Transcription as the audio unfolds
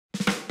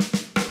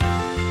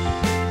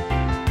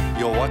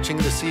You're watching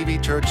the CV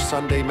Church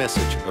Sunday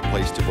Message, a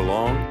place to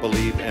belong,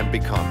 believe, and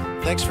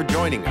become. Thanks for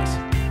joining us.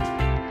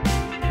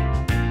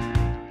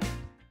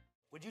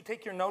 Would you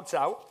take your notes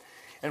out?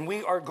 And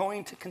we are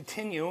going to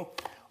continue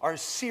our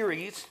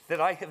series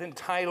that I have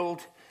entitled,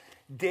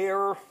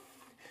 Dare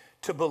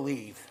to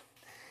Believe.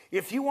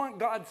 If you want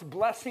God's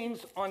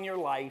blessings on your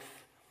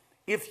life,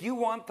 if you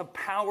want the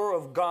power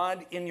of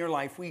God in your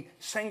life, we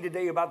sang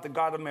today about the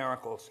God of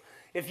miracles.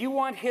 If you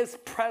want His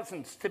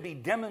presence to be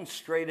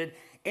demonstrated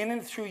in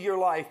and through your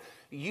life,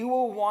 you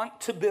will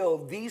want to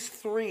build these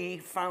three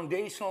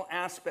foundational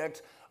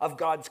aspects of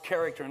God's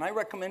character. And I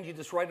recommend you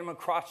just write them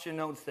across your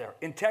notes there.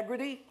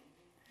 Integrity,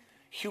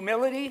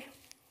 humility,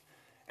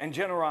 and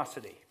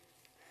generosity.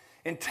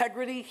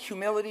 Integrity,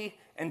 humility,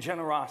 and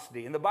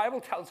generosity. And the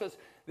Bible tells us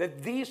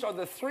that these are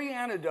the three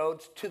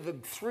antidotes to the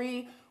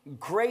three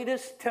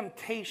greatest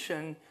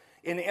temptation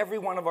in every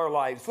one of our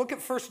lives. Look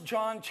at 1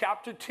 John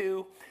chapter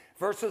 2,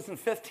 verses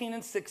 15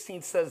 and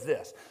 16 says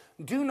this.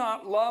 Do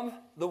not love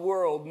the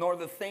world nor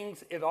the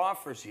things it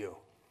offers you.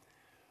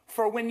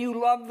 For when you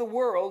love the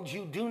world,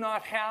 you do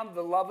not have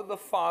the love of the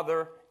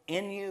Father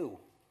in you.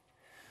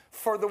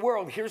 For the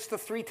world, here's the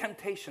three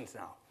temptations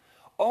now,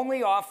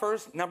 only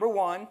offers, number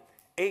one,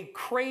 a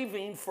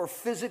craving for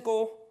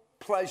physical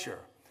pleasure.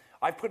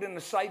 I put in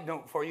a side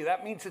note for you.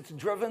 That means it's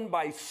driven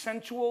by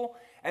sensual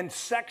and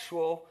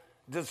sexual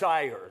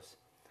desires.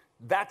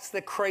 That's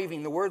the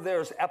craving. The word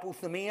there is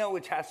epithumia,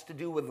 which has to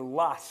do with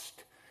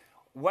lust.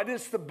 What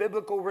is the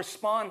biblical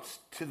response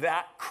to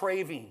that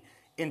craving?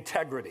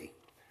 Integrity.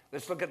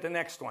 Let's look at the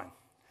next one.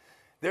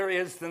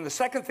 Then the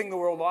second thing the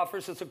world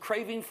offers is a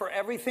craving for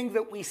everything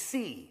that we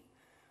see.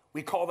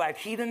 We call that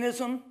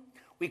hedonism.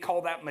 We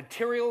call that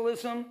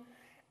materialism.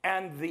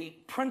 And the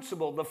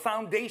principle, the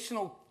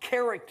foundational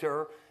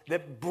character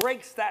that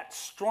breaks that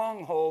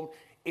stronghold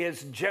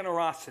is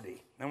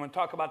generosity. And I'm going to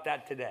talk about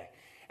that today.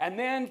 And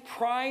then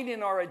pride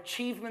in our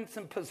achievements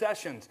and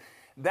possessions.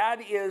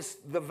 That is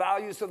the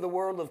values of the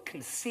world of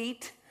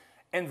conceit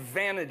and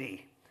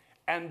vanity.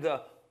 And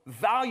the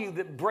value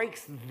that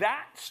breaks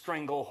that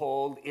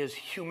stranglehold is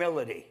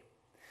humility.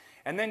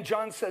 And then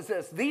John says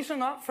this, these are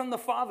not from the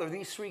Father,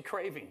 these three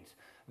cravings.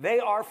 They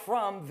are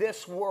from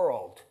this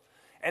world.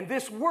 And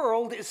this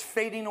world is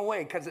fading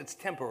away because it's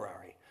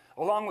temporary,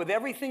 along with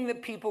everything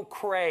that people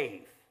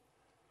crave.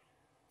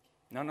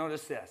 Now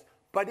notice this.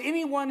 But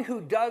anyone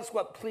who does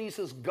what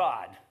pleases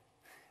God,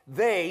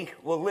 they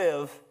will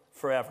live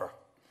forever.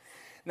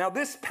 Now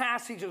this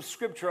passage of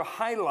Scripture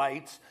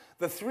highlights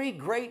the three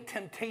great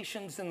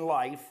temptations in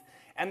life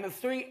and the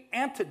three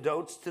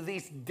antidotes to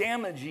these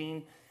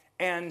damaging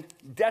and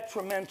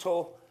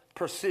detrimental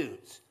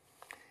pursuits.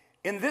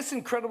 In this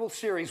incredible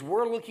series,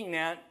 we're looking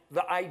at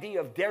the idea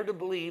of dare to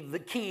believe, the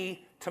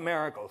key to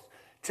miracles.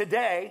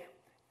 Today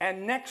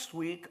and next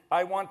week,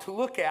 I want to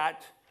look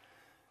at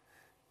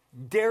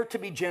dare to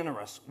be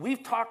generous.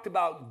 We've talked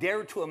about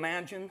dare to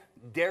imagine,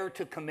 dare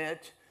to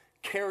commit,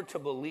 care to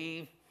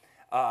believe.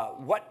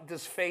 What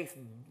does faith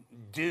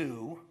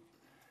do?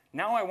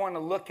 Now I want to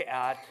look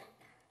at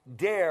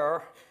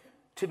dare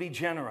to be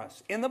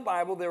generous. In the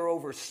Bible, there are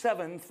over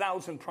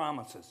 7,000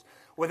 promises.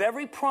 With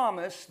every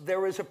promise,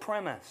 there is a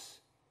premise.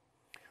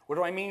 What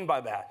do I mean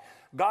by that?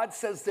 God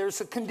says there's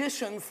a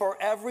condition for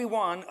every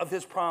one of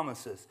His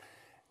promises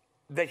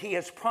that He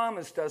has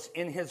promised us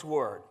in His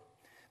Word.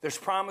 There's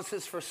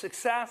promises for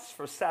success,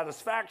 for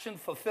satisfaction,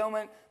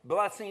 fulfillment,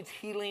 blessings,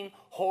 healing,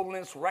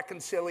 wholeness,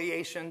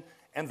 reconciliation,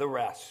 and the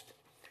rest.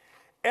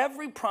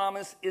 Every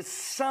promise is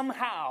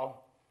somehow,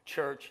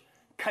 church,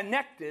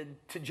 connected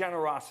to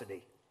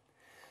generosity.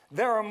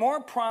 There are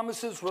more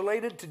promises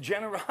related to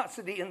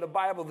generosity in the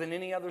Bible than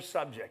any other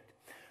subject.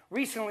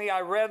 Recently,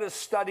 I read a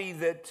study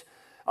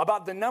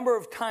about the number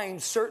of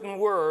times certain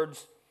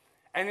words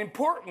and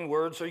important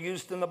words are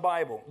used in the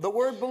Bible. The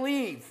word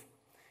believe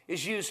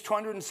is used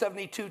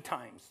 272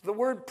 times. The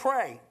word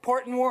pray,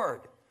 important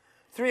word,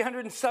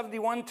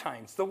 371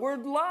 times. The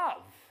word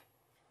love,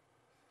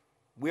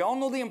 we all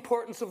know the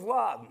importance of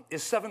love,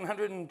 is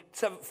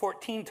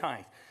 714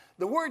 times.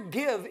 The word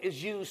give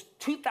is used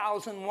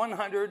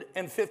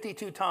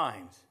 2,152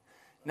 times.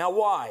 Now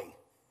why?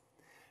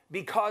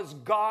 Because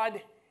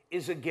God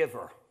is a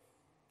giver.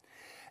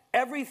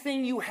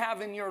 Everything you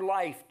have in your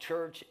life,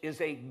 church,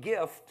 is a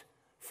gift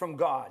from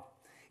God.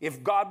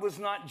 If God was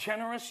not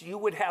generous, you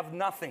would have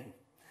nothing.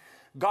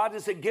 God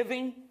is a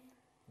giving,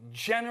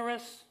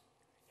 generous,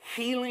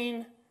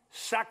 healing,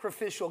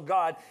 sacrificial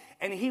God,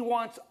 and He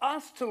wants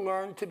us to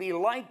learn to be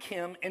like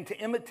Him and to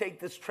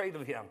imitate this trait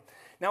of Him.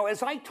 Now,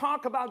 as I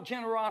talk about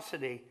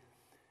generosity,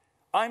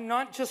 I'm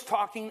not just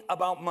talking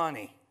about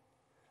money.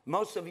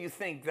 Most of you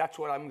think that's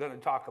what I'm going to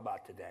talk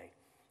about today.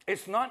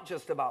 It's not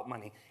just about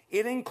money.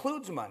 It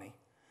includes money.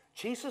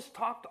 Jesus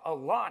talked a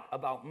lot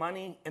about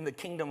money in the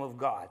kingdom of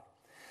God.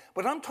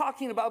 But I'm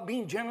talking about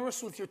being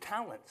generous with your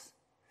talents.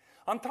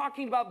 I'm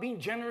talking about being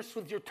generous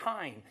with your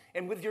time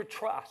and with your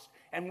trust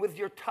and with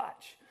your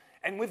touch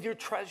and with your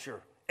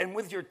treasure and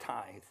with your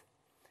tithe.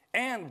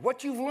 And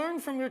what you've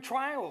learned from your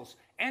trials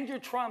and your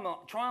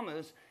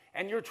traumas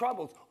and your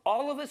troubles.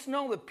 All of us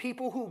know that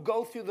people who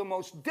go through the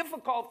most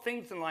difficult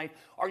things in life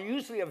are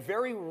usually a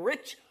very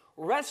rich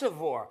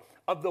reservoir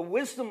of the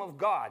wisdom of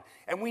God.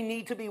 And we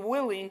need to be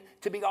willing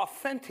to be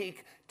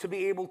authentic to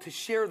be able to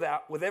share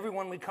that with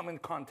everyone we come in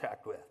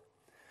contact with.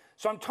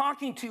 So I'm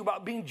talking to you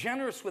about being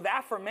generous with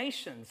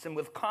affirmations and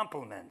with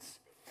compliments.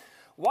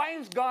 Why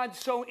is God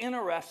so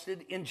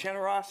interested in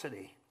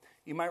generosity?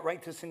 You might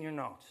write this in your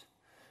notes.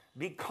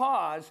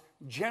 Because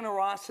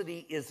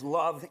generosity is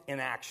love in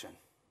action.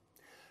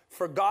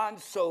 For God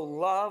so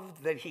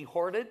loved that he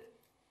hoarded?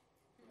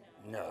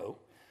 No.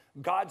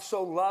 God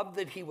so loved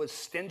that he was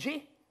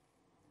stingy?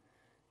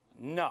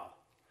 No.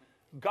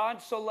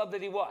 God so loved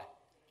that he what?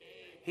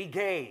 He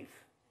gave.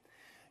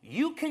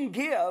 You can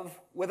give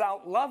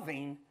without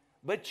loving,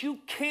 but you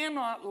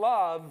cannot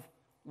love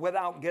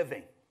without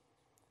giving.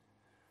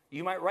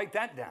 You might write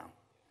that down.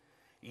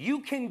 You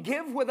can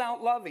give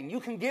without loving. You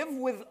can give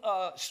with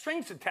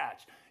strings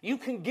attached. You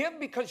can give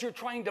because you're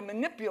trying to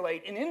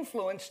manipulate and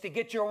influence to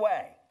get your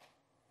way.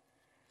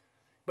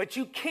 But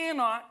you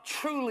cannot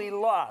truly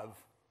love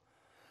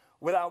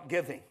without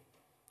giving.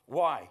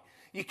 Why?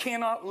 You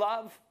cannot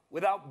love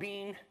without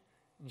being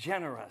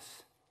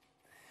generous.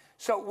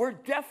 So we're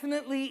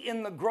definitely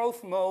in the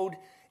growth mode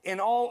in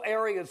all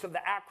areas of the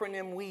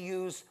acronym we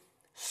use,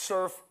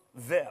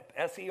 SERF-VIP.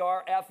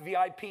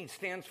 S-E-R-F-V-I-P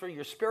stands for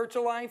your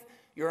spiritual life,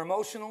 your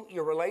emotional,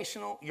 your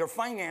relational, your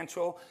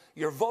financial,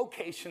 your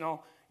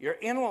vocational, your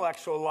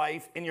intellectual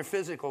life, and your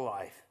physical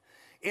life.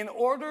 In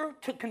order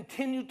to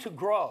continue to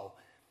grow,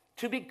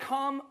 to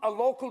become a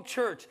local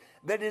church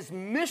that is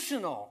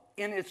missional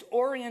in its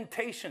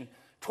orientation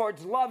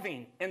towards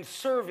loving and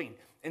serving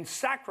and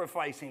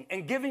sacrificing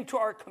and giving to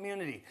our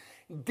community,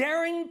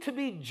 daring to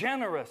be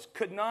generous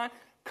could not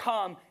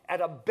come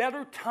at a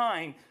better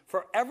time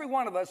for every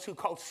one of us who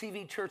call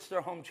CVCHURCH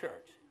their home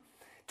church.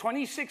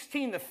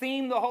 2016, the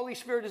theme the Holy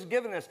Spirit has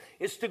given us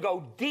is to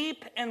go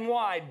deep and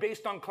wide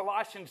based on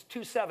Colossians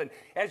 2:7.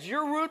 As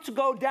your roots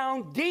go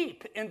down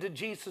deep into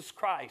Jesus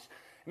Christ,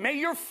 may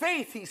your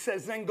faith, he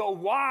says, then go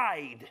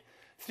wide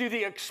through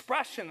the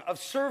expression of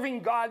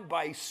serving God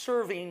by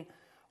serving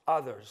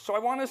others. So I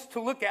want us to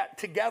look at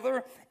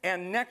together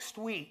and next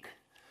week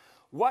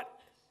what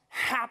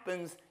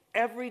happens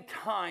every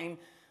time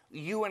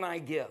you and I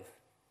give.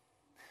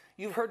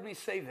 You've heard me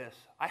say this.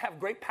 I have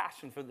great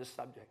passion for this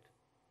subject.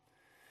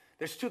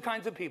 There's two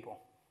kinds of people.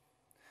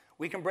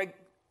 We can break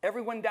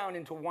everyone down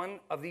into one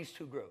of these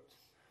two groups.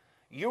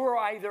 You are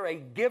either a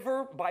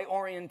giver by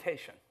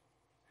orientation.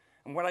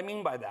 And what I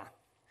mean by that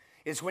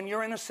is when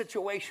you're in a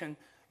situation,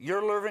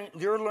 you're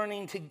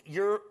looking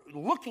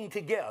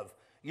to give.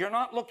 You're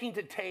not looking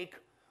to take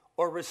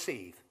or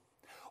receive.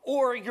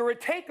 Or you're a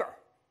taker.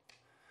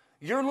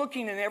 You're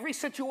looking in every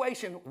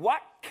situation,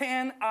 what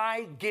can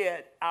I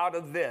get out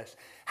of this?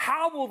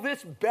 How will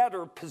this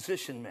better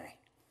position me?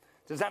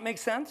 Does that make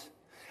sense?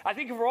 I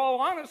think if we're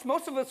all honest,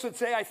 most of us would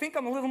say, I think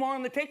I'm a little more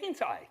on the taking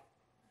side.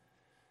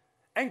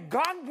 And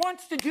God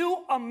wants to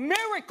do a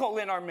miracle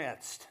in our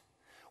midst,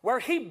 where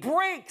he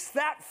breaks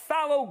that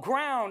fallow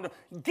ground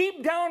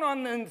deep down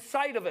on the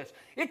inside of us.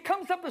 It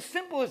comes up as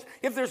simple as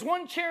if there's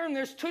one chair and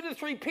there's 2 to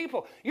 3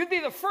 people, you'd be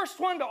the first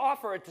one to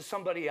offer it to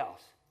somebody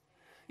else.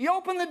 You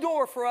open the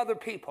door for other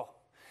people.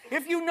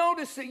 If you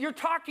notice that you're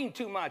talking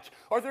too much,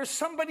 or there's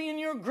somebody in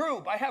your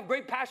group, I have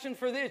great passion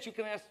for this. You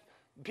can ask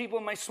people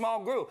in my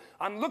small group.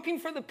 I'm looking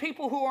for the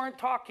people who aren't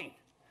talking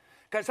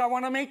because I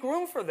want to make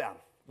room for them.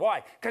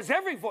 Why? Because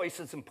every voice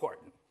is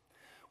important.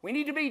 We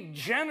need to be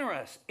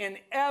generous in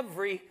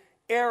every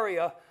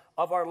area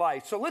of our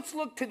life. So let's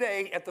look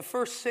today at the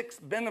first 6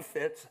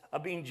 benefits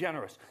of being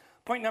generous.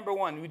 Point number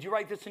 1, would you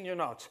write this in your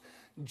notes?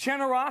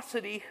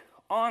 Generosity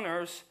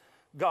honors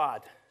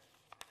God.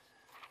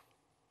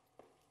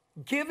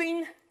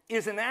 Giving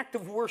is an act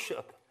of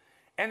worship,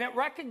 and it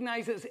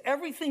recognizes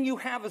everything you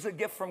have as a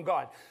gift from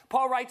God.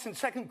 Paul writes in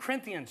 2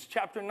 Corinthians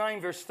chapter 9,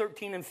 verse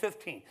 13 and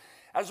 15,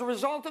 as a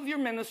result of your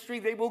ministry,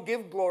 they will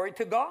give glory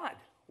to God.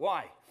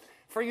 Why?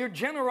 For your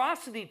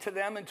generosity to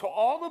them and to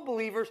all the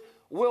believers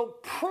will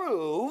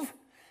prove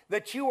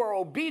that you are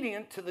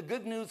obedient to the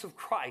good news of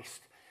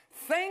Christ.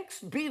 Thanks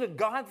be to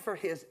God for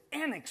his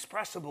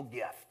inexpressible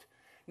gift.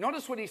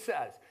 Notice what he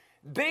says.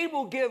 They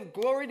will give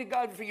glory to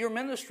God for your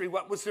ministry.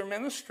 What was their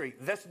ministry?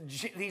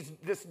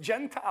 This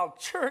Gentile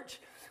church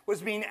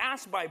was being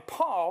asked by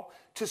Paul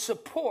to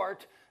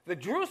support the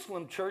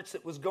Jerusalem church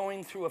that was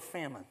going through a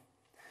famine.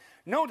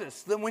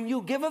 Notice that when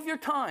you give of your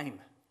time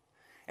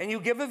and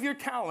you give of your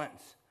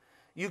talents,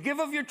 you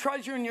give of your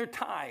treasure and your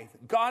tithe,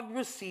 God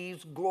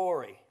receives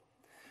glory.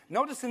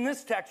 Notice in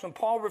this text, when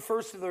Paul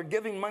refers to their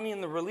giving money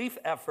in the relief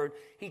effort,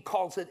 he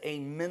calls it a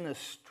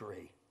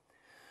ministry.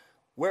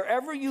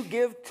 Wherever you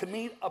give to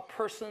meet a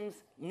person's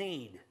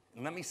need,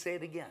 and let me say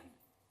it again,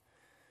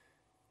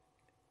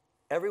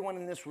 everyone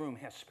in this room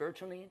has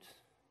spiritual needs,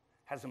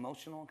 has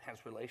emotional,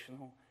 has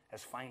relational,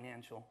 has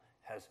financial,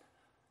 has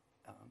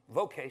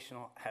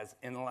vocational, has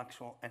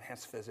intellectual, and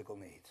has physical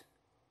needs.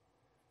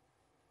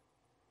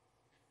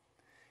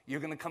 You're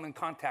going to come in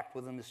contact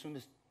with them as soon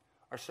as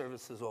our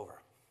service is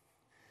over.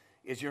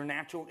 Is your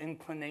natural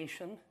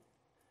inclination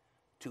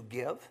to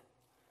give,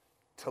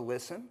 to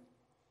listen?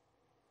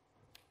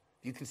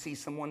 You can see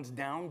someone's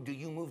down. Do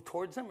you move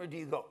towards them, or do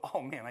you go,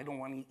 oh man, I don't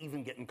want to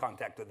even get in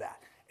contact with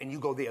that, and you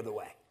go the other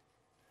way?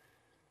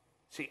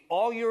 See,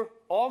 all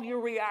your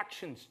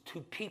reactions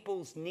to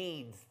people's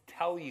needs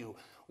tell you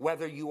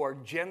whether you are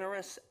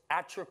generous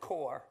at your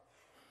core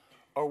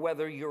or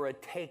whether you're a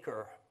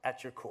taker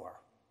at your core.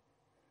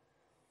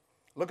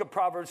 Look at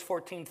Proverbs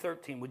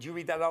 14:13. Would you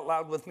read that out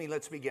loud with me?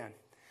 Let's begin.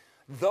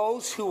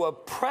 Those who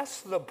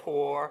oppress the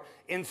poor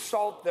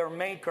insult their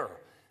maker,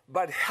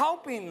 but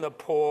helping the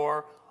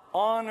poor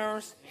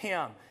honors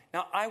him.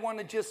 Now, I want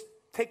to just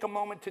take a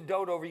moment to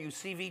dote over you,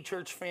 CV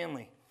Church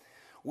family.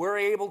 We're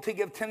able to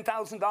give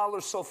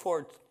 $10,000 so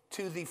far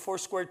to the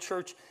Foursquare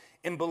Church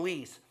in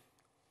Belize.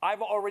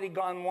 I've already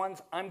gone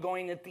once. I'm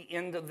going at the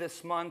end of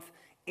this month.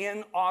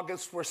 In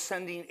August, we're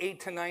sending 8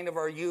 to 9 of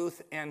our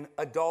youth and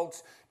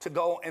adults to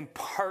go and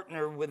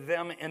partner with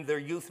them in their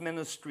youth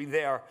ministry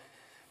there.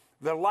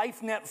 The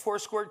LifeNet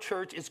Foursquare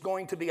Church is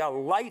going to be a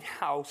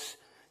lighthouse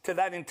to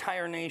that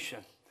entire nation.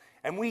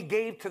 And we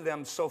gave to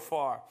them so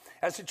far.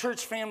 As a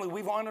church family,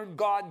 we've honored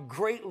God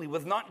greatly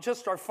with not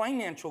just our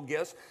financial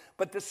gifts,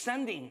 but the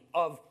sending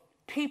of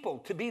people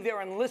to be there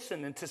and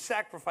listen and to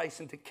sacrifice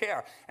and to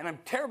care. And I'm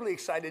terribly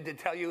excited to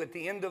tell you at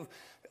the end of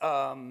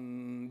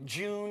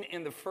June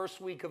and the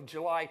first week of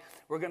July,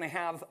 we're going to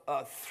have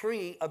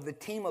 3 of the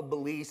team of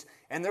Belize,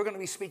 and they're going to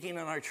be speaking in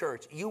our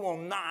church. You will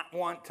not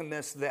want to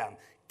miss them.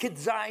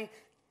 Kidzai,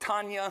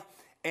 Tanya,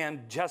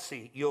 and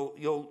Jesse.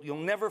 You'll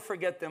never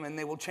forget them, and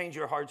they will change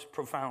your hearts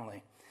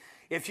profoundly.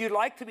 If you'd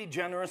like to be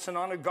generous and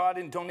honor God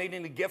in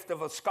donating the gift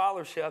of a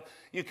scholarship,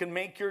 you can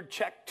make your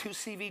check to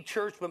CV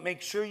Church, but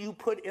make sure you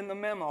put in the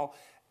memo,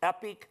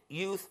 Epic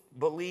Youth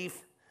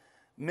Belief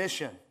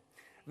Mission.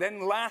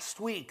 Then last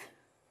week,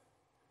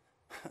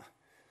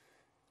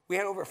 we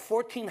had over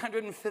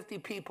 1,450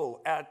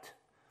 people at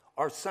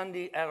our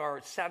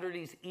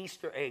Saturday's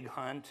Easter egg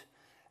hunt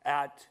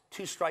at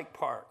Two Strike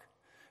Park.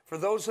 For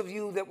those of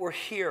you that were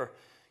here,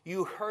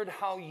 you heard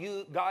how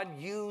God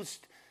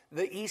used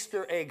the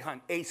Easter egg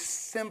hunt, a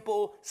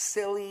simple,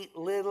 silly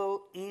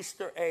little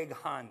Easter egg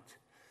hunt,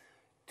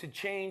 to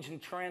change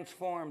and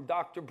transform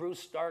Dr. Bruce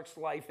Stark's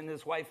life and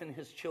his wife and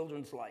his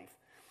children's life.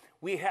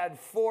 We had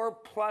 4+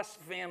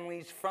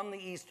 families from the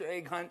Easter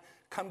egg hunt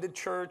come to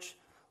church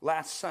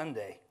last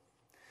Sunday.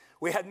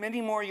 We had many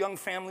more young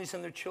families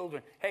and their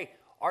children. Hey,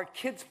 our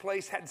kids'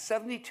 place had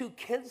 72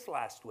 kids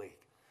last week.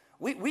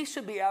 We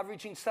should be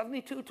averaging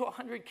 72 to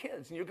 100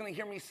 kids. And you're going to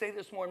hear me say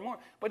this more and more.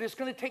 But it's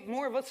going to take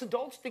more of us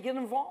adults to get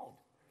involved.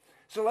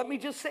 So let me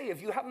just say,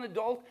 if you have an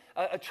adult,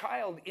 a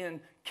child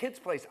in kids'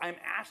 place, I'm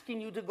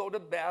asking you to go to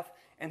Beth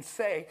and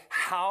say,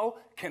 how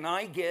can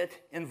I get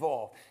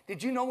involved?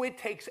 Did you know it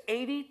takes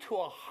 80 to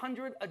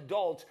 100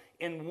 adults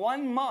in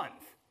 1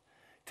 month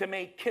to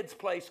make kids'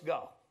 place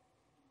go?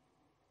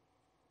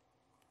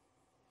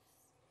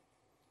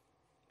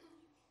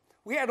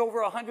 We had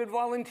over 100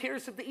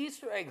 volunteers at the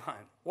Easter egg hunt.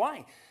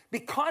 Why?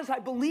 Because I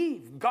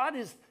believe God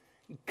is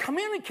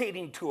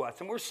communicating to us,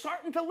 and we're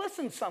starting to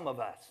listen, some of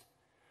us.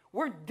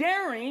 We're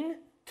daring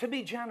to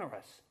be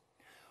generous.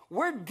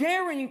 We're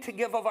daring to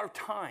give of our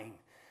time.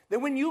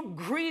 That when you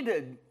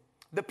greeted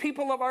the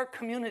people of our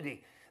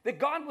community, that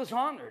God was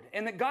honored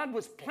and that God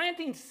was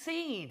planting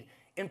seed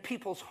in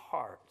people's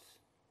hearts.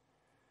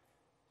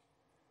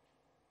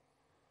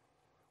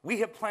 We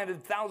have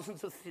planted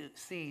thousands of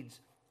seeds.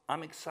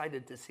 I'm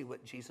excited to see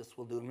what Jesus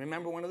will do. And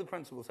remember one of the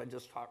principles I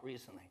just taught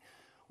recently.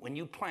 When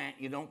you plant,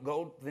 you don't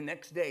go the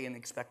next day and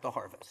expect a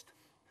harvest.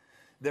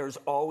 There's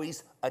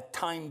always a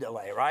time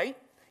delay, right?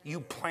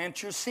 You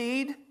plant your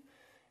seed,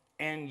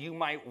 and you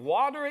might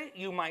water it,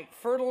 you might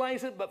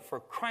fertilize it, but for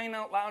crying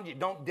out loud, you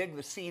don't dig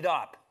the seed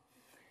up.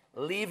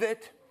 Leave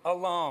it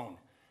alone.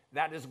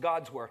 That is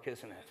God's work,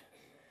 isn't it?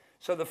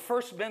 So the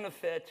first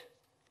benefit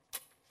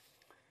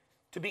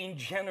to being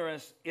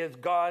generous is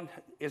God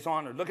is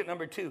honored. Look at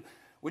number 2.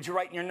 Would you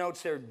write in your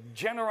notes there?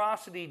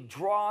 Generosity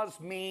draws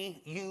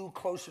you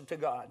closer to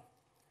God.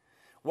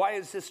 Why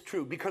is this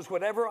true? Because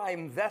whatever I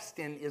invest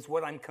in is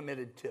what I'm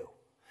committed to.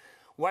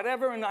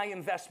 Whatever I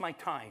invest my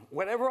time,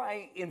 whatever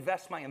I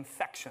invest my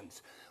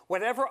affections,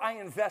 whatever I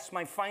invest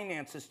my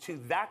finances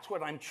to, that's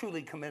what I'm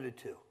truly committed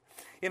to.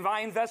 If I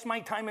invest my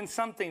time in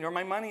something, or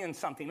my money in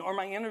something, or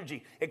my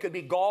energy, it could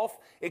be golf,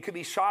 it could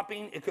be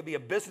shopping, it could be a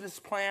business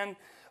plan.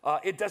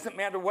 It doesn't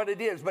matter what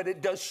it is, but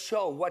it does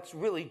show what's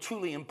really,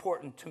 truly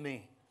important to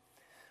me.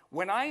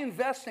 When I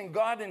invest in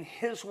God and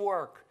His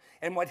work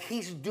and what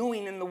He's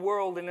doing in the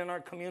world and in our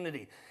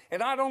community, it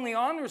not only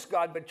honors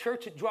God, but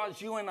church, it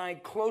draws you and I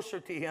closer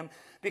to Him,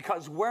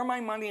 because where my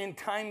money and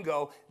time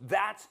go,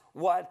 that's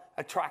what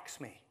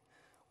attracts me,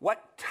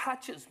 what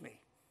touches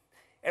me,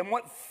 and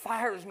what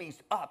fires me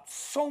up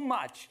so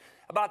much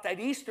about that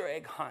Easter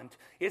egg hunt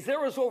is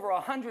there was over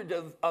 100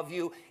 of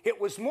you. It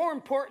was more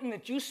important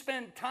that you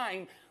spent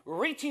time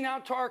reaching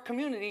out to our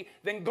community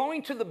than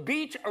going to the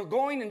beach or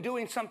going and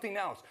doing something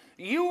else.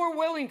 You were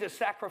willing to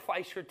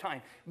sacrifice your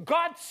time.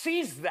 God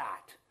sees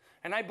that.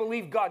 And I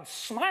believe God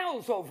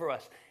smiles over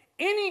us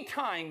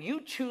anytime you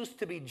choose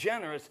to be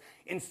generous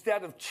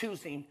instead of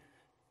choosing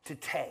to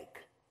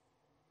take.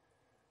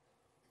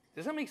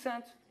 Does that make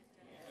sense?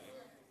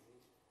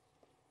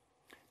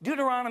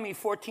 Deuteronomy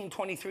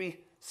 14:23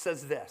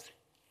 says this.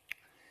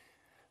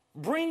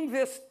 Bring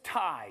this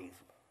tithe.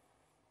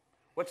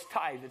 What's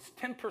tithe? It's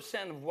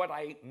 10% of what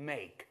I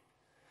make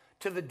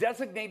to the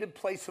designated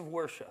place of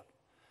worship.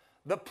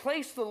 The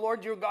place the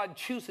Lord your God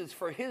chooses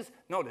for his,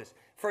 notice,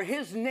 for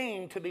his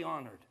name to be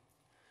honored.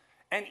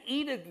 And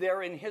eat it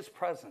there in his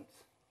presence.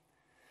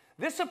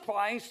 This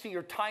applies to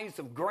your tithes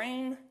of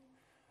grain,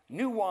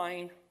 new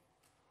wine,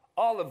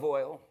 olive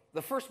oil,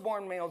 the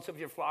firstborn males of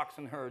your flocks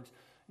and herds.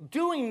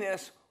 Doing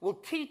this will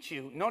teach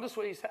you, notice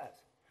what he says,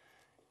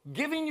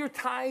 giving your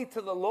tithe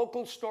to the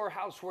local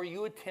storehouse where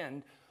you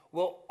attend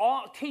will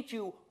teach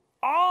you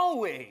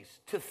always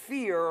to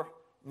fear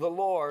the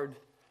Lord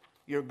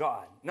your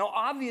God. Now,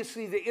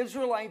 obviously, the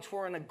Israelites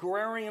were an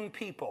agrarian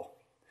people.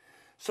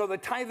 So the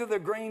tithe of their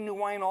grain, new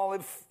wine,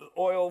 olive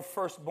oil,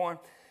 firstborn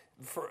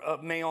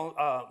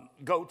male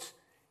goats,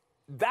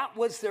 that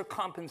was their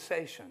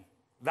compensation.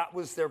 That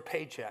was their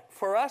paycheck.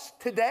 For us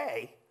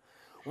today,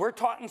 we're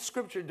taught in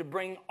Scripture to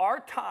bring our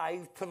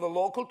tithe to the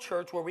local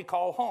church where we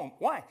call home.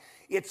 Why?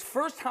 It's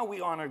first how we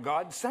honor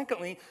God.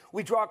 Secondly,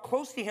 we draw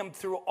close to him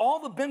through all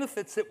the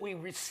benefits that we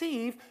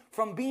receive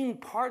from being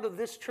part of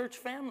this church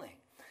family.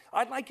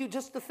 I'd like you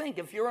just to think,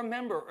 if you're a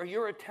member or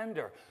you're a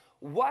tender,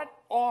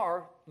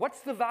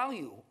 what's the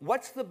value?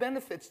 What's the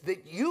benefits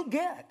that you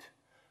get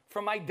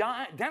from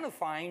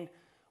identifying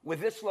with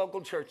this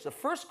local church? The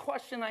first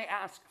question I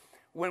ask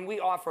when we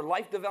offer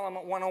Life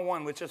Development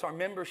 101, which is our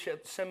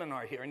membership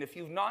seminar here, and if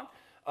you've not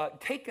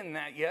taken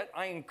that yet,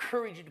 I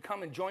encourage you to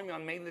come and join me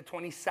on May the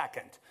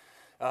 22nd.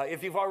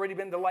 If you've already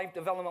been to Life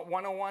Development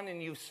 101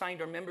 and you've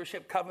signed our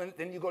membership covenant,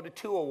 then you go to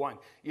 201.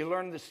 You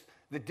learn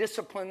the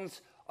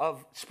disciplines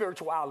of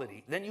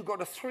spirituality. Then you go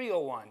to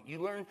 301. You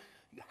learn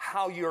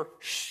how you're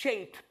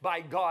shaped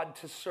by God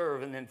to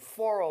serve. And then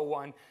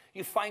 401,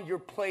 you find your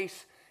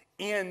place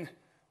in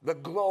the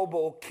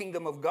global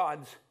kingdom of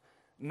God's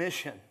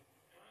mission.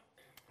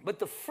 But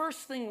the first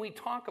thing we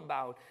talk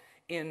about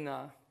in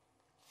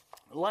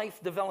Life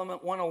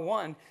Development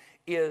 101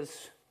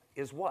 is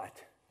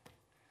what?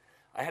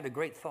 I had a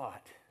great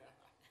thought.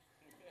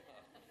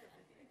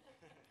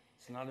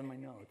 It's not in my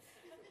notes.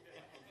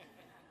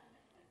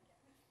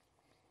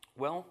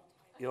 Well,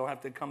 you'll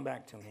have to come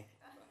back to me.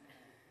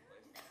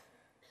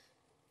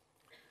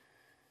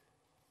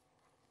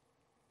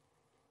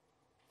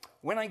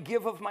 When I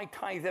give of my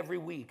tithe every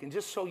week, and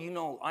just so you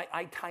know,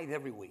 I tithe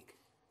every week.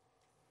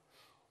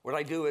 What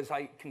I do is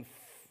I can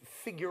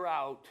figure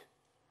out,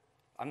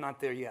 I'm not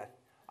there yet,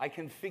 I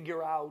can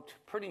figure out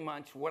pretty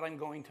much what I'm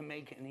going to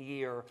make in a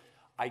year.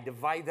 I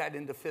divide that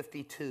into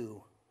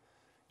 52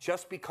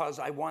 just because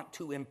I want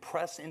to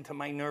impress into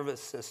my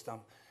nervous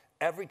system.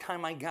 Every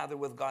time I gather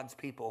with God's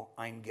people,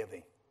 I'm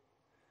giving.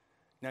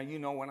 Now, you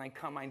know, when I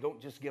come, I don't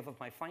just give of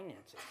my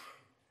finances.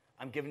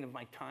 I'm giving of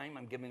my time.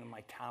 I'm giving of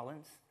my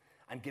talents.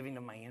 I'm giving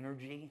of my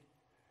energy.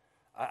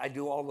 I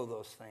do all of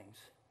those things.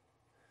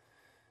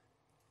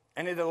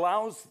 And it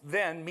allows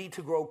then me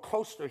to grow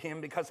closer to him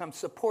because I'm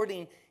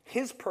supporting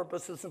his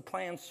purposes and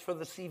plans for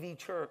the CV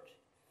Church.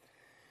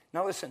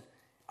 Now listen,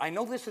 I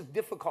know this is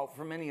difficult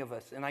for many of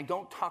us, and I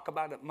don't talk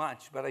about it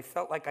much, but I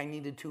felt like I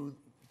needed to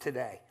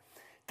today.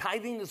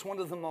 Tithing is one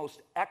of the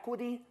most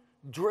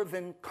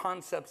equity-driven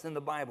concepts in the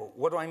Bible.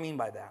 What do I mean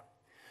by that?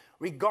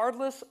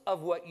 Regardless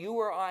of what you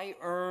or I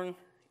earn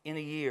in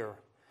a year,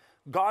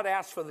 God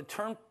asks for the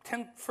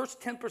first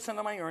 10%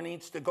 of my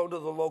earnings to go to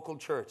the local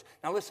church.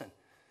 Now listen,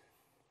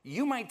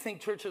 you might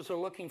think churches are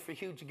looking for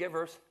huge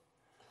givers.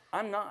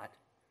 I'm not.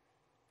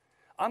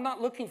 I'm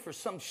not looking for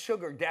some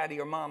sugar daddy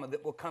or mama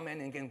that will come in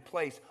and can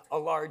place a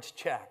large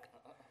check.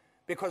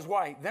 Because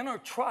why? Then our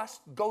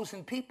trust goes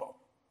in people.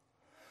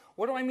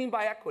 What do I mean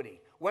by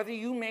equity? Whether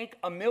you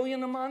make $1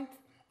 million a month,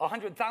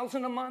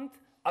 100,000 a month,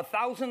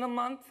 1,000 a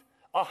month,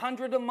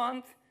 100 a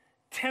month,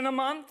 10 a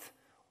month,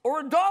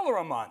 or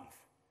 $1 a month.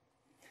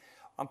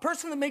 A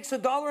person that makes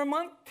 $1 a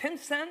month, 10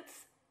 cents,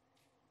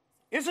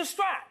 is a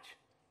stretch.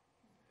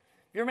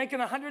 If you're making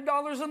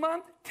 $100 a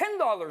month,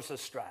 $10 a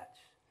stretch.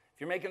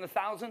 If you're making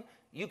 1,000,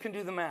 you can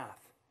do the math.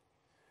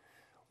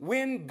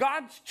 When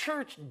God's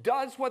church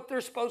does what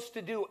they're supposed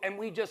to do and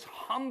we just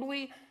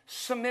humbly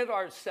submit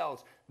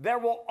ourselves, there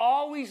will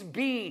always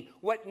be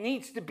what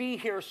needs to be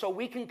here so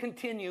we can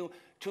continue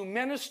to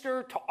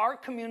minister to our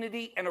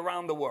community and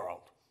around the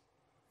world.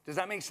 Does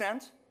that make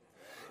sense?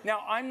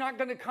 Now, I'm not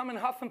going to come and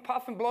huff and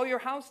puff and blow your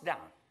house down.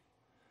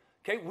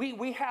 Okay,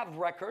 we have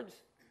records.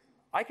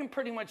 I can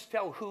pretty much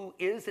tell who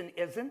is and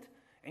isn't,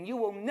 and you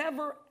will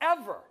never,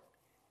 ever,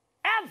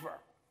 ever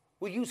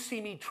will you see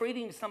me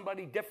treating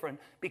somebody different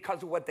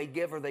because of what they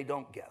give or they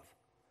don't give.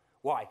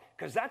 Why?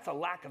 Because that's a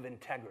lack of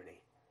integrity.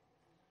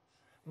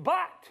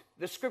 But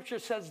the scripture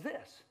says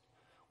this: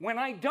 when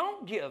I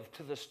don't give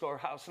to the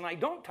storehouse and I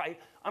don't tithe,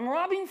 I'm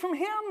robbing from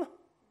him.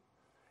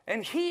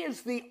 And he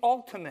is the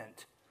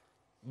ultimate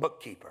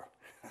bookkeeper.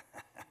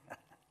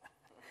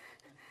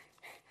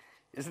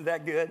 Isn't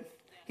that good?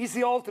 He's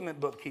the ultimate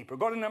bookkeeper.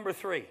 Go to number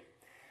 3.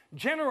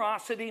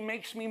 Generosity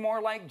makes me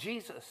more like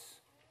Jesus.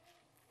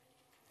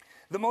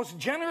 The most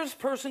generous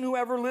person who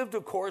ever lived,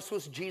 of course,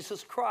 was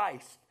Jesus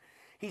Christ.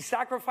 He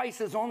sacrificed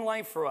his own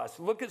life for us.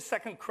 Look at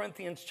 2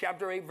 Corinthians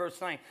chapter 8, verse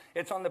 9.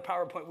 It's on the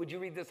PowerPoint. Would you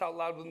read this out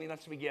loud with me?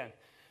 Let's begin.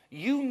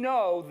 You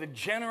know the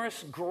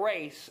generous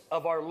grace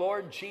of our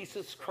Lord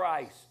Jesus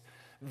Christ.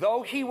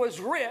 Though he was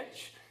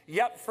rich,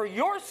 yet for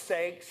your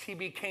sakes he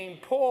became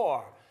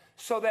poor,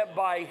 so that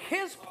by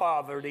his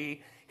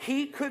poverty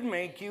he could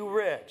make you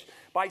rich.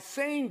 By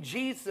saying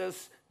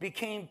Jesus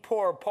became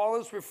poor, Paul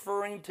is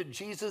referring to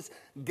Jesus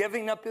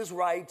giving up his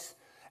rights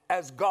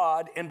as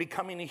God and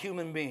becoming a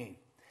human being.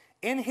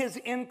 In his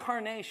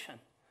incarnation,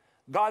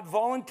 God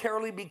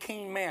voluntarily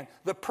became man,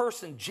 the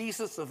person,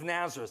 Jesus of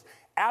Nazareth.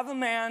 As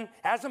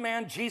a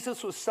man,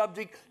 Jesus was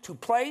subject to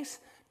place,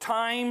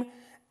 time,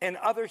 and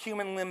other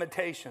human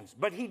limitations.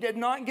 But he did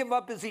not give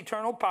up his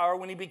eternal power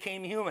when he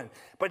became human.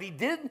 But he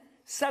did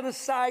set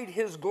aside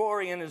his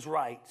glory and his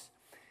rights.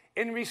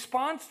 In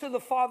response to the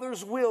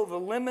Father's will,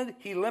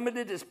 he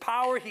limited his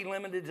power, he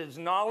limited his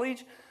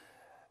knowledge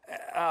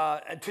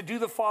to do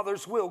the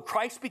Father's will.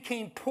 Christ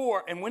became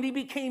poor, and when he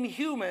became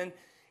human,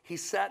 he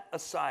set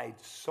aside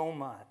so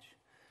much.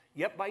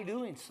 Yet by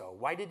doing so,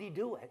 why did he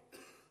do it?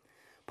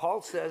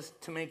 Paul says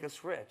to make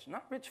us rich.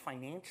 Not rich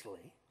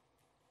financially,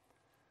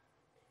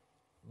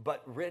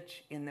 but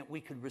rich in that we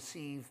could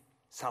receive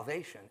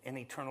salvation and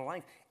eternal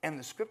life. And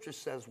the scripture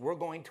says we're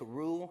going to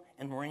rule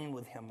and reign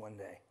with him one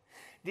day.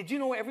 Did you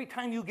know every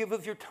time you give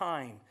of your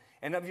time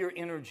and of your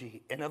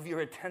energy and of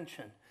your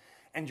attention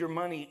and your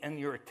money and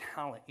your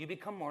talent, you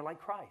become more like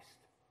Christ?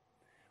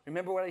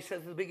 Remember what I said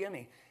at the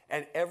beginning.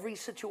 At every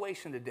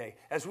situation today,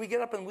 as we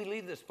get up and we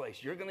leave this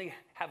place, you're going to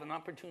have an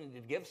opportunity to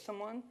give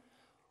someone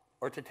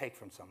or to take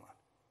from someone.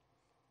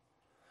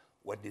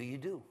 What do you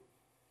do?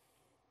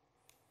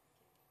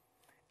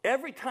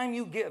 Every time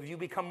you give, you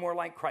become more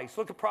like Christ.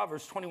 Look at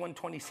Proverbs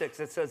 21:26.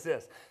 It says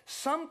this: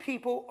 some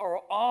people are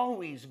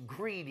always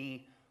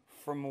greedy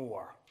for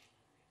more.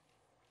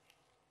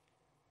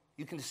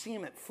 You can see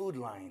them at food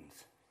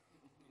lines,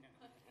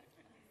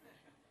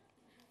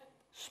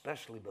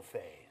 especially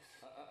buffets.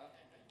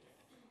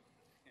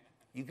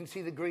 You can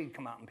see the greed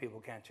come out in people,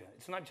 can't you?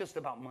 It's not just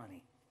about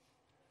money.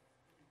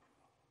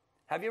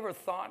 Have you ever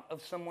thought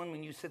of someone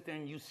when you sit there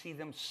and you see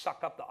them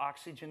suck up the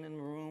oxygen in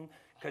the room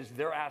because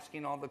they're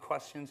asking all the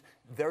questions?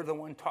 They're the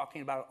one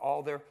talking about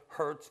all their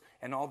hurts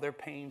and all their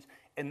pains,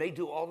 and they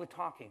do all the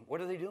talking. What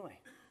are they doing?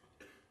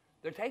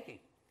 They're taking.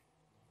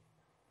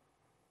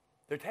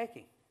 They're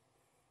taking.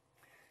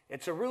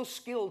 It's a real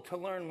skill to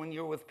learn when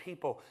you're with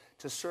people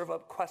to serve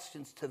up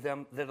questions to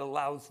them that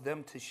allows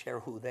them to share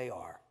who they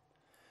are,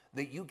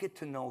 that you get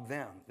to know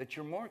them, that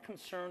you're more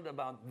concerned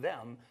about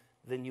them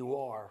than you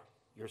are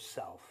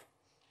yourself.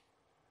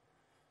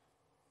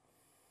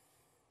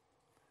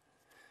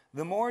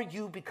 The more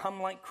you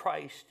become like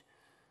Christ,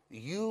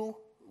 you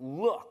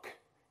look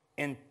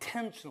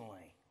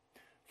intentionally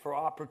for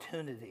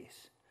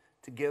opportunities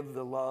to give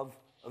the love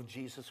of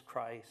Jesus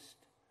Christ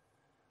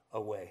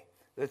away.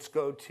 Let's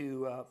go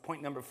to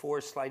point number 4,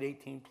 slide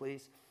 18,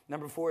 please.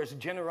 Number 4 is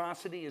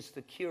generosity is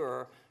the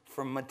cure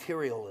for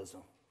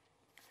materialism.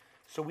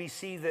 So we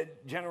see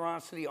that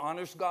generosity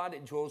honors God.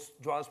 It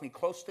draws me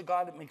close to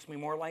God. It makes me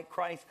more like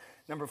Christ.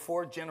 Number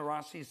 4,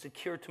 generosity is the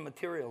cure to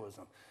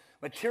materialism.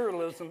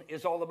 Materialism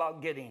is all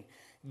about getting.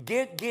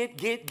 Get.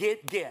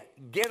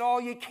 Get all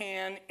you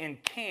can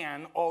and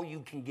can all you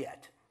can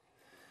get.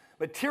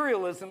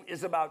 Materialism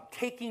is about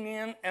taking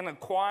in and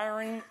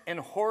acquiring and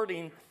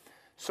hoarding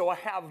so I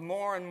have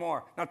more and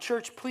more. Now,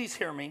 church, please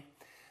hear me.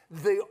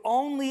 The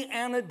only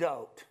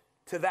antidote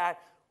to that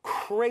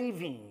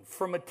craving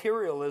for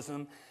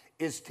materialism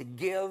is to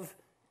give,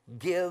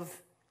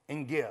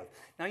 and give.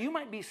 Now, you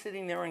might be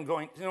sitting there and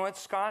going, you know what,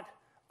 Scott?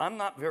 I'm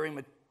not very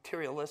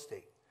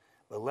materialistic.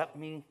 But let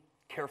me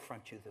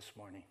carefront you this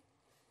morning.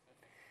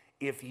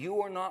 If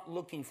you are not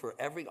looking for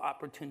every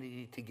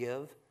opportunity to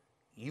give,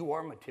 you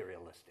are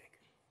materialistic.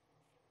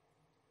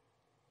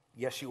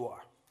 Yes, you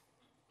are.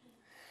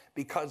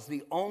 Because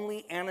the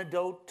only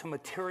antidote to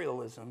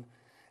materialism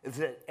is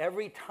that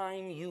every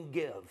time you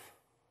give,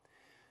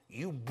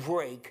 you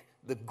break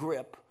the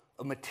grip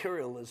of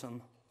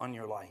materialism on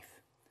your life.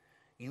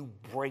 You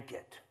break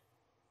it.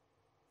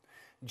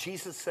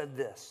 Jesus said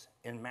this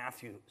in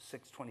Matthew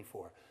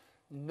 6:24.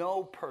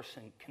 No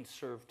person can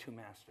serve two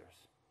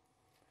masters,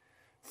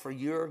 for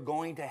you're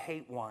going to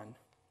hate one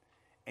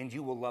and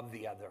you will love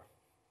the other.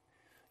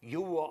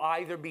 You will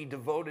either be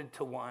devoted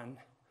to one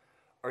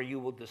or you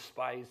will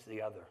despise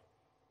the other.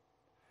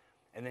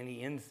 And then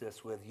he ends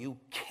this with, you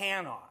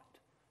cannot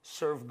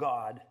serve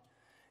God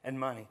and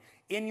money.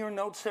 In your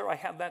notes there, I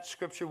have that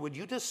scripture. Would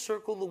you just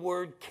circle the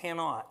word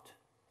cannot?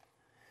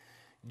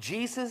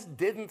 Jesus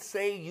didn't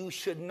say you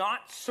should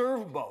not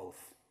serve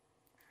both,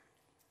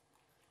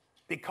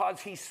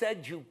 because he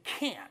said you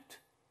can't.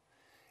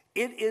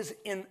 It is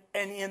an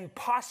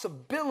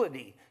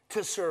impossibility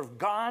to serve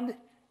God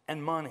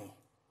and money.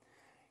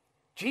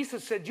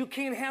 Jesus said you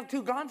can't have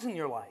two gods in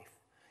your life.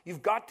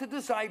 You've got to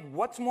decide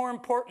what's more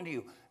important to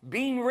you,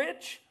 being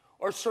rich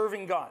or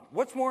serving God.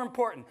 What's more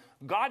important,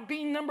 God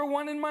being number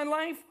one in my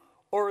life,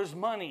 or is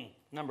money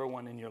number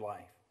one in your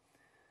life?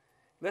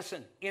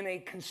 Listen, in a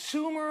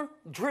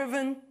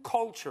consumer-driven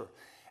culture,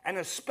 and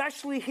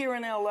especially here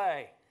in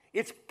LA,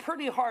 it's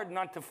pretty hard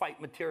not to fight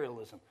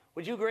materialism.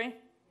 Would you agree?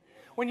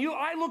 When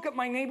I look at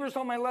my neighbors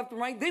on my left and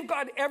right, they've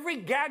got every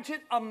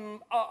gadget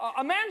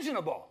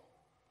imaginable.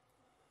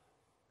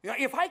 You know,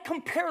 if I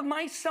compared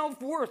my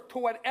self-worth to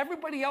what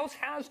everybody else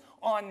has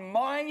on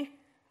my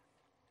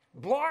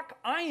block,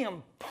 I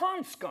am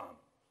pond scum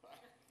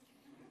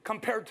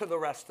compared to the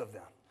rest of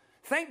them.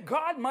 Thank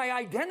God my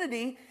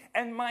identity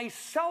and my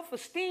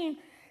self-esteem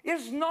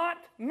is not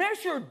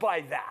measured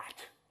by that.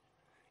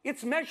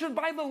 It's measured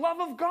by the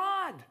love of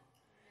God.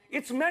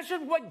 It's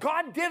measured what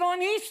God did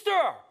on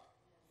Easter.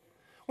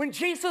 When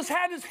Jesus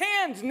had his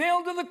hands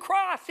nailed to the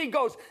cross, he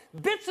goes,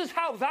 this is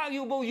how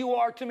valuable you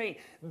are to me.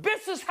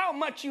 This is how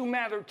much you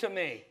matter to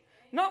me.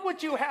 Not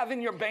what you have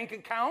in your bank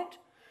account.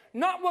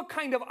 Not what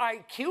kind of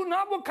IQ.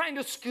 Not what kind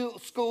of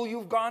school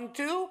you've gone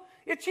to.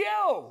 It's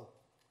you.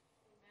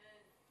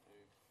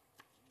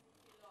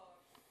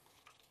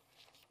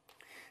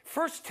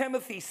 1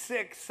 Timothy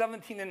 6,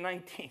 17 and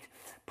 19.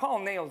 Paul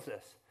nails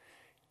this.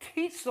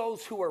 Teach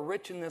those who are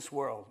rich in this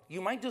world.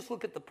 You might just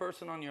look at the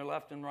person on your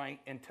left and right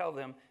and tell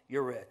them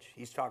you're rich.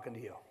 He's talking to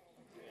you.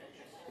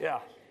 Yeah.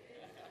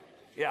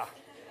 Yeah.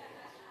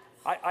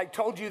 I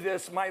told you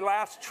this, my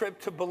last trip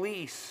to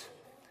Belize,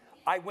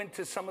 I went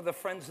to some of the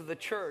friends of the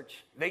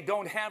church. They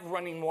don't have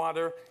running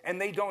water and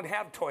they don't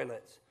have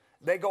toilets.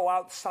 They go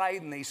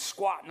outside and they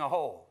squat in a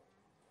hole.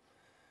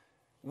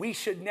 We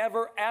should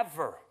never,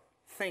 ever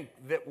think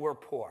that we're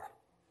poor.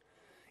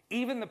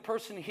 Even the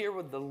person here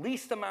with the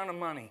least amount of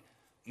money,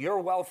 you're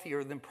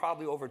wealthier than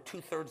probably over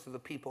 2/3 of the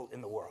people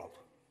in the world.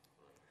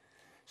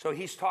 So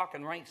he's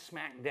talking right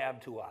smack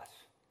dab to us.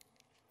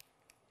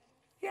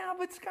 Yeah,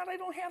 but Scott, I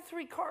don't have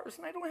 3 cars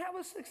and I don't have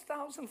a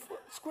 6,000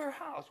 square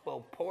house.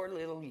 Well, poor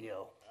little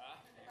you.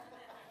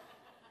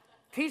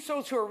 Teach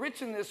those who are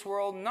rich in this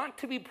world not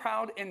to be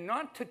proud and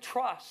not to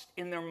trust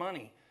in their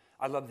money.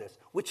 I love this,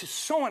 which is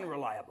so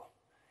unreliable.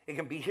 It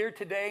can be here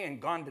today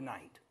and gone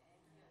tonight.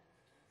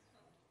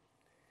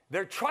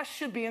 Their trust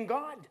should be in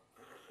God.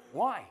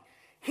 Why?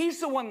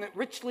 He's the one that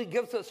richly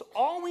gives us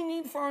all we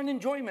need for our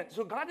enjoyment.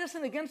 So God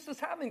isn't against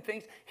us having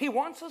things. He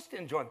wants us to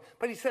enjoy them.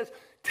 But he says,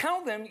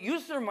 tell them,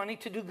 use their money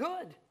to do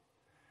good.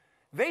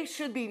 They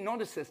should be,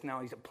 notice this now,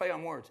 he's a play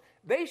on words.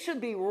 They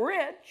should be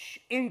rich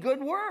in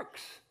good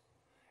works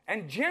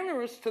and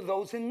generous to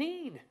those in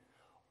need,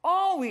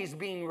 always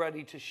being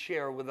ready to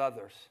share with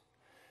others.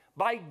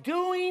 By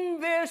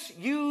doing this,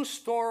 you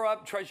store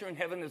up treasure in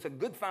heaven as a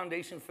good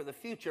foundation for the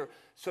future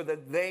so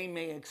that they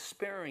may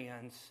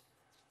experience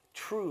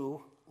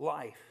true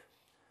life.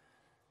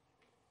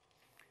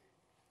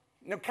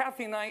 Now,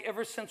 Kathy and I,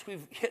 ever since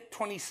we've hit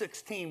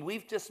 2016,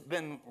 we've just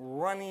been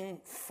running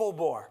full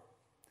bore.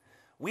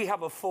 We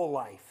have a full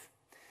life.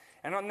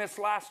 And on this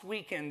last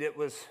weekend, it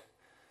was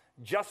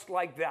just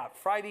like that,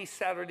 Friday,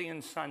 Saturday,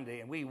 and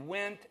Sunday. And we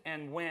went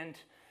and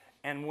went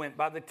and went.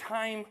 By the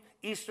time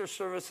Easter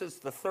services,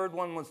 the third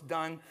one was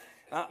done,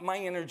 my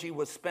energy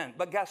was spent.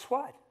 But guess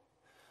what?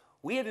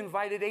 We had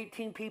invited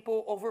 18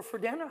 people over for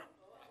dinner.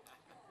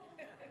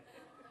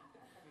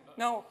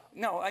 No,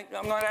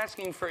 I'm not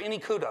asking for any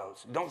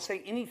kudos. Don't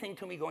say anything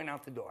to me going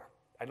out the door.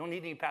 I don't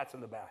need any pats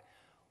on the back.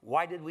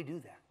 Why did we do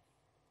that?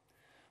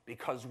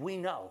 Because we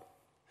know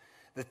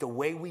that the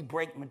way we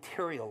break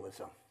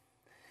materialism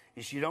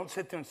is you don't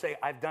sit there and say,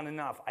 I've done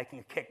enough, I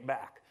can kick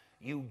back.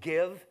 You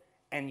give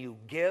and you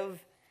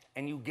give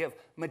and you give.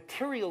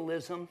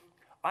 Materialism,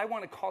 I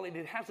want to call it,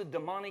 it has a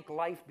demonic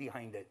life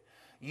behind it.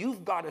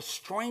 You've got to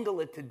strangle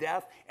it to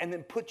death and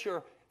then put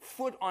your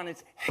foot on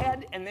its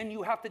head, and then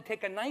you have to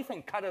take a knife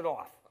and cut it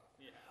off.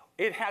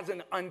 Yeah. It has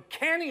an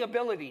uncanny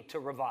ability to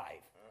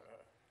revive.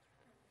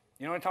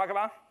 You know what I'm talking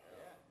about? Yeah.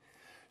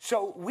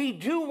 So we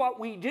do what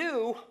we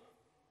do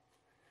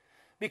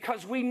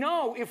because we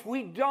know if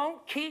we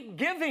don't keep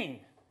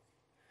giving,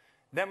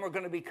 then we're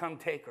going to become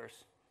takers.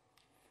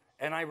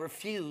 And I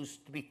refuse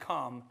to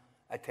become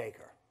a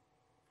taker.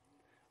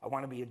 I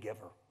want to be a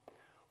giver.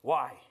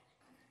 Why?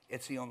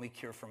 It's the only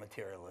cure for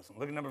materialism.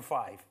 Look at number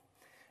 5.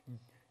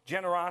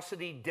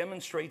 Generosity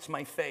demonstrates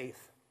my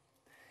faith.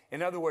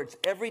 In other words,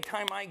 every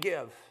time I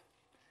give,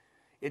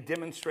 it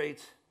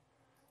demonstrates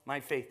my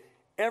faith.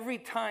 Every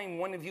time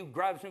one of you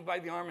grabs me by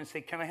the arm and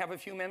say, can I have a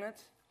few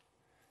minutes?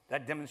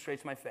 That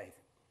demonstrates my faith.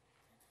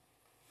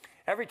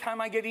 Every time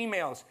I get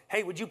emails,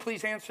 hey, would you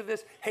please answer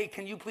this? Hey,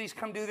 can you please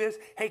come do this?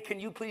 Hey, can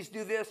you please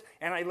do this?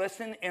 And I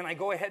listen and I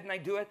go ahead and I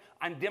do it.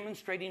 I'm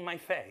demonstrating my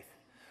faith.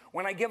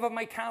 When I give of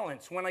my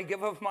talents, when I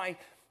give of my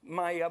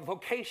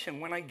vocation,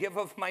 when I give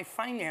of my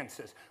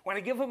finances, when I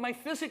give of my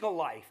physical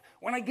life,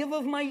 when I give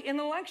of my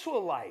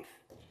intellectual life.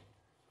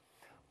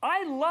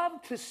 I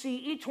love to see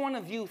each one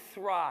of you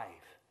thrive.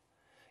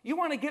 You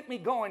want to get me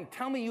going,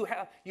 tell me you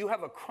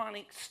have a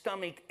chronic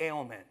stomach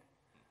ailment.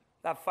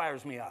 That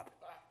fires me up.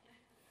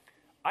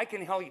 I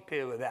can help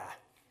you with that.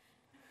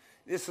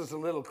 This is a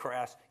little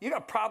crass. You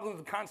got problems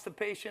with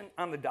constipation?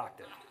 I'm the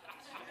doctor.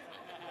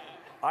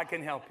 I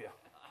can help you.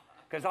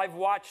 Because I've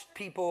watched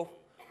people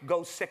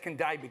go sick and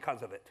die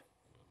because of it.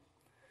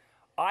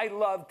 I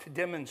love to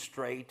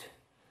demonstrate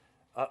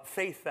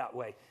faith that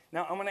way.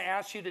 Now, I'm going to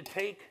ask you to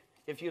take,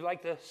 if you'd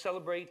like to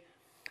celebrate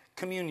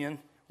communion,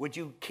 would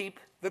you keep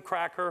the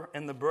cracker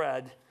and the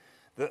bread?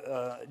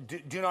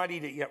 Do not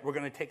eat it yet. We're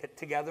going to take it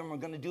together, and we're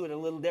going to do it a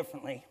little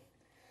differently.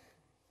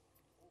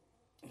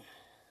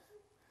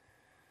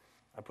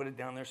 I put it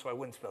down there so I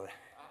wouldn't spill it.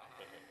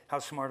 How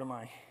smart am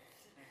I?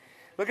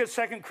 Look at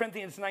 2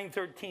 Corinthians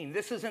 9:13.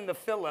 This is in the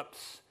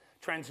Phillips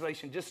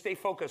translation. Just stay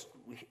focused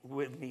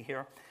with me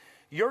here.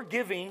 Your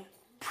giving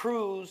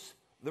proves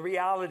the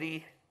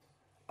reality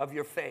of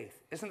your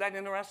faith. Isn't that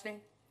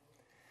interesting?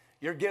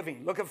 Your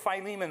giving. Look at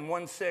Philemon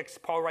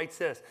 1:6. Paul writes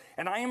this.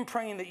 And I am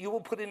praying that you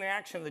will put in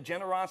action the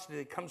generosity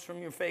that comes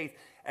from your faith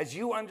as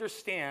you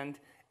understand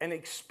and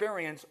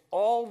experience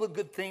all the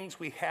good things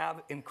we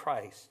have in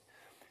Christ.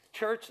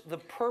 Church, the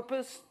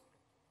purpose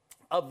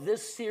of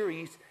this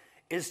series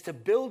is to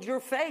build your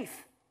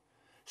faith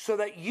so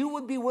that you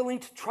would be willing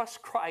to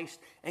trust Christ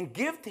and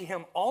give to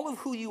him all of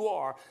who you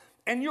are,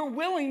 and you're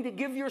willing to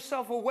give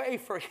yourself away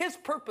for his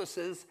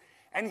purposes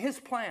and his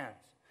plans.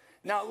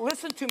 Now,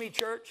 listen to me,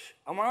 church.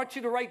 I want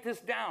you to write this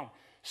down.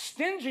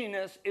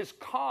 Stinginess is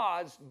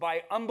caused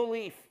by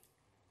unbelief.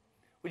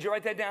 Would you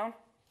write that down?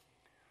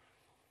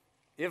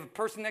 If a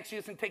person next to you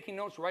isn't taking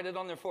notes, write it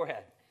on their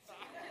forehead.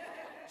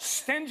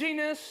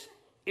 Stinginess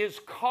is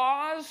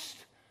caused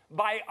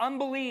by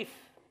unbelief.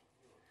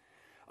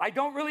 I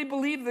don't really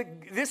believe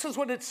that, this is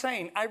what it's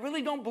saying. I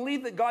really don't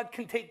believe that God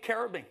can take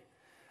care of me.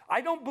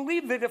 I don't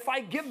believe that if I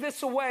give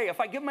this away,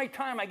 if I give my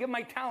time, I give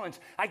my talents,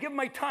 I give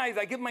my tithe,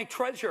 I give my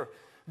treasure,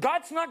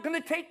 God's not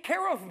going to take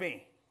care of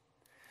me.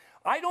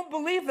 I don't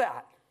believe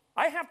that.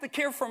 I have to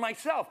care for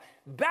myself.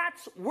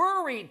 That's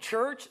worry,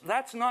 church.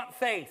 That's not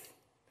faith.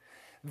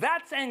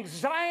 That's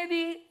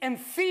anxiety and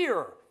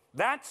fear.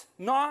 That's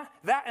not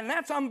that, and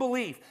that's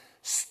unbelief.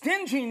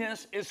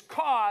 Stinginess is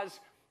caused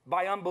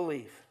by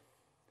unbelief.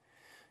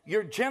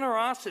 Your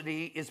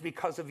generosity is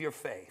because of your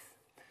faith.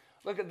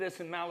 Look at this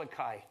in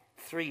Malachi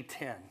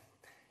 3:10.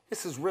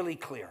 This is really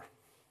clear.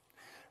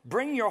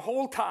 Bring your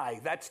whole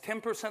tithe, that's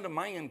 10% of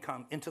my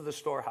income, into the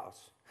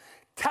storehouse.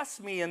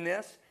 Test me in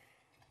this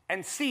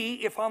and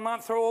see if I'll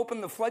not throw open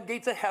the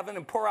floodgates of heaven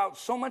and pour out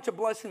so much a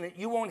blessing that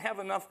you won't have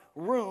enough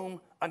room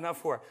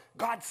for it.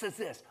 God says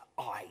this,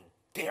 I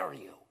dare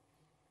you.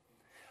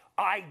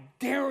 I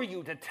dare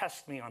you to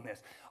test me on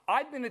this.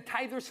 I've been a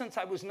tither since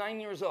I was 9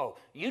 years old.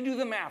 You do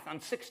the math,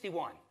 I'm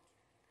 61.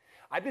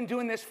 I've been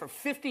doing this for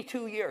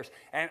 52 years,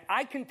 and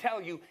I can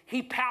tell you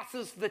he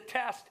passes the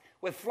test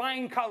with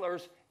flying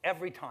colors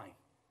every time.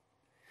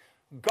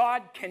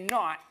 God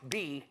cannot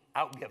be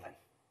outgiven.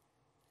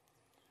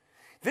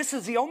 This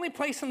is the only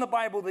place in the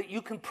Bible that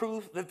you can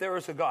prove that there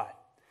is a God.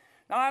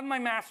 Now, I have my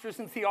master's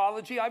in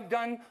theology. I've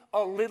done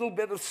a little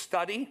bit of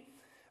study.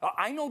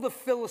 I know the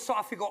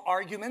philosophical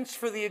arguments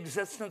for the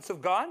existence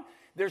of God.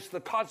 There's the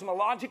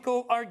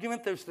cosmological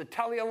argument, there's the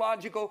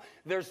teleological,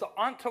 there's the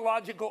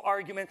ontological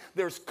argument,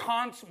 there's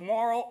Kant's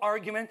moral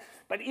argument.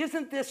 But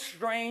isn't this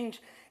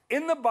strange?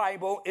 In the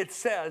Bible, it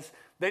says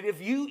that if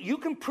you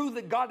can prove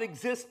that God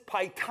exists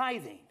by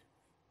tithing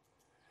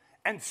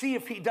and see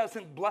if he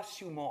doesn't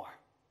bless you more.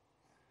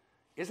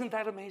 Isn't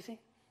that amazing?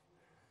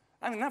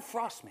 I mean, that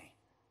frosts me.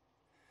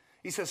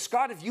 He says,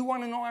 Scott, if you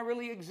want to know I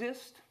really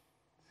exist,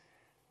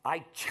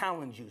 I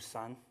challenge you,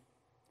 son.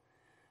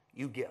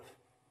 You give.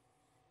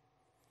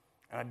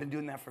 And I've been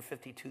doing that for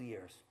 52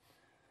 years.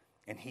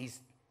 And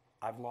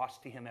I've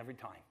lost to him every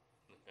time.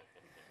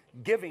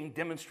 Giving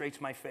demonstrates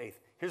my faith.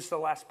 Here's the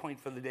last point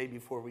for the day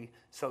before we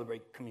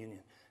celebrate communion.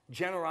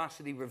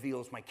 Generosity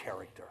reveals my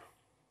character.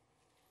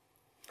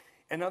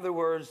 In other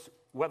words,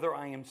 whether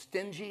I am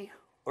stingy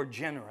or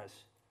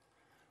generous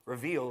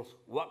reveals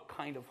what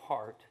kind of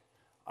heart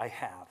I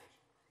have.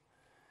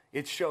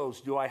 It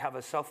shows, do I have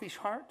a selfish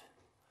heart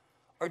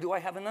or do I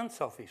have an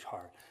unselfish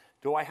heart?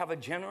 Do I have a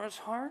generous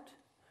heart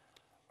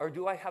or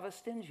do I have a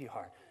stingy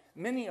heart?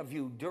 Many of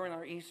you during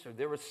our Easter,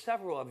 there were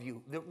several of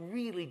you that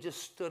really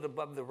just stood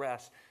above the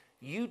rest.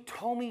 You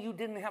told me you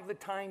didn't have the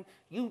time.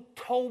 You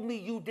told me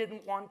you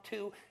didn't want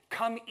to.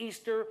 Come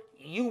Easter,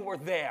 you were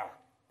there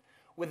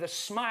with a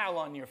smile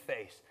on your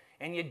face.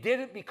 And you did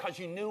it because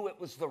you knew it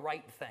was the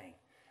right thing.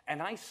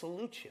 And I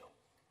salute you.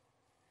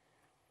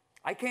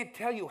 I can't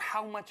tell you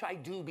how much I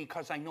do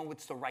because I know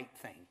it's the right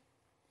thing.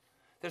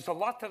 There's a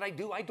lot that I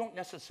do. I don't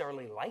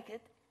necessarily like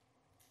it,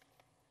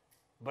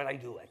 but I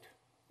do it.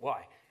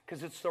 Why?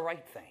 Because it's the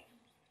right thing.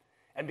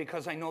 And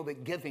because I know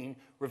that giving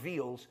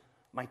reveals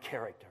my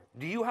character.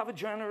 Do you have a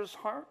generous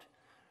heart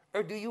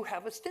or do you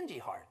have a stingy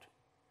heart?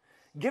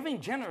 Giving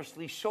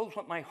generously shows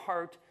what my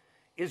heart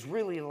is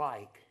really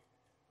like.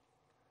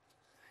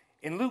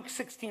 In Luke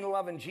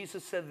 16:11,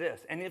 Jesus said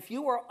this, and if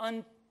you are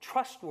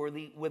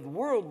untrustworthy with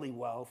worldly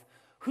wealth,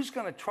 who's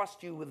going to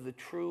trust you with the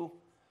true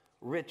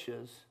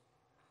riches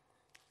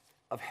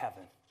of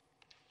heaven?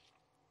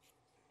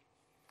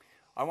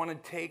 I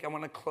want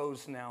to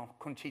close now.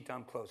 Conchita,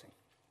 I'm closing.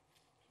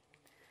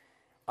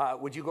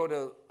 Would you go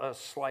to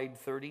slide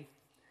 30?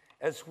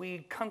 As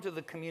we come to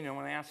the communion, I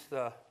want to ask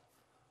the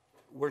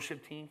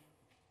worship team,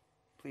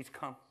 please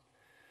come.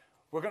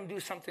 We're going to do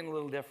something a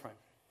little different.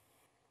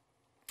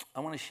 I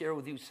want to share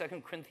with you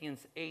 2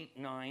 Corinthians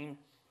 8:9.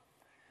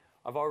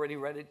 I've already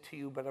read it to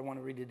you, but I want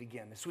to read it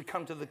again. As we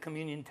come to the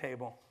communion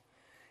table,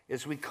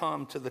 as we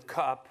come to the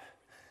cup,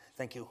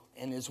 thank you,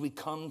 and as we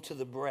come to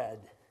the bread,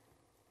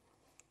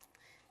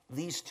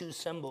 these two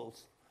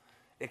symbols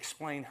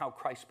explain how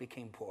Christ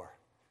became poor.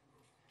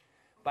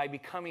 By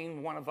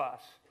becoming one of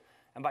us,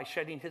 and by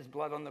shedding his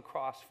blood on the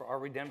cross for our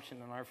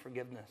redemption and our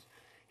forgiveness,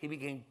 he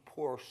became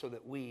poor so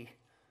that we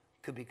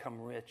could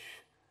become rich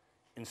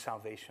in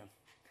salvation.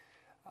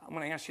 I'm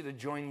going to ask you to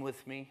join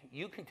with me.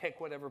 You can take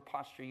whatever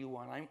posture you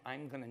want.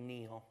 I'm going to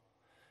kneel.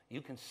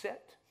 You can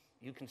sit,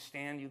 you can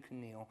stand, you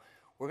can kneel.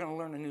 We're going to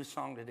learn a new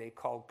song today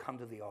called Come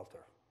to the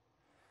Altar.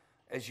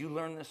 As you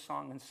learn this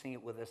song and sing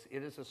it with us,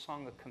 it is a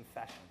song of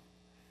confession.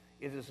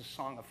 It is a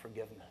song of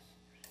forgiveness.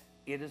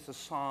 It is a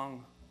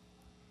song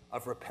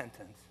of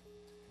repentance.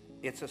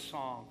 It's a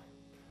song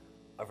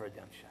of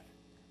redemption.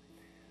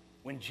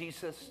 When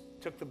Jesus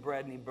took the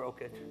bread and he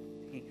broke it,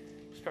 he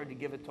started to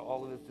give it to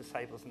all of his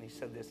disciples, and he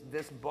said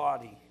this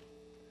body,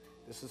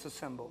 this is a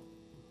symbol.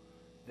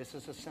 This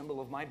is a symbol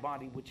of my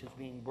body, which is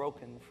being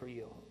broken for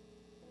you.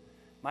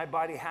 My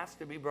body has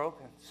to be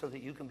broken so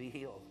that you can be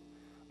healed.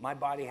 My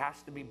body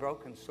has to be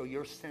broken so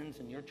your sins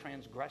and your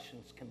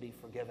transgressions can be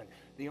forgiven.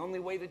 The only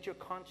way that your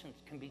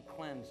conscience can be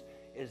cleansed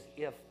is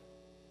if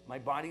my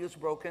body is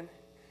broken.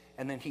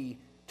 And then he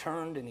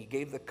turned and he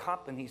gave the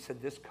cup, and he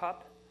said, this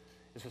cup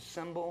is a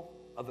symbol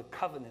of a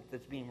covenant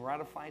that's being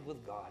ratified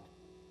with God,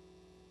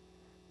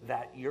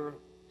 that your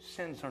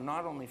sins are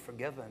not only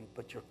forgiven,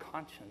 but your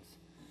conscience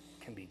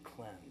can be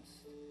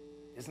cleansed.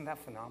 Isn't that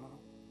phenomenal?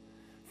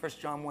 1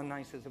 John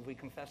 1:9 says, if we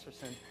confess our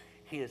sins,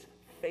 he is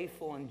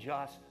faithful and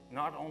just,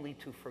 not only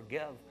to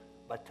forgive,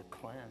 but to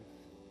cleanse.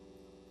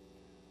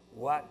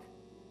 What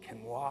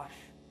can wash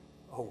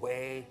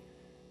away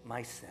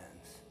my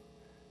sins?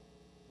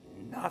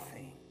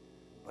 Nothing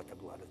but the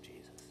blood of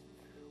Jesus.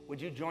 Would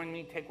you join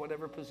me? Take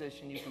whatever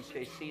position. You can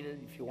stay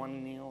seated if you want to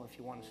kneel, if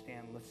you want to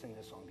stand. Let's sing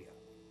this song together.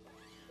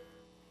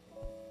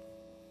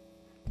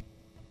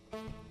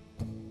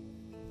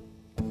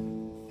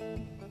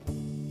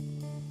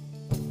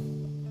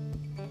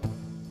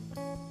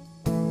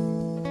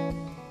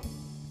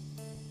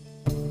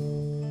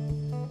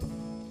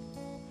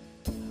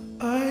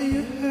 Are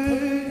you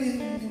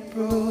hurting and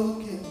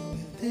broken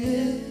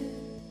within?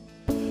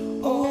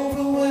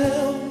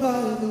 Overwhelmed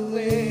by the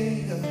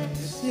weight of your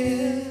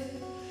sin?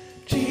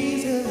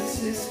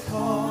 Jesus is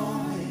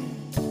calling.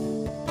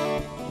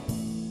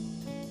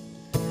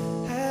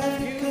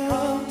 Have you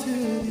come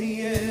to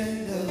the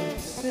end of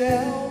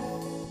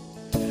yourself?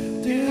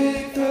 Do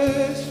you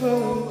thirst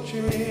for a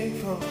drink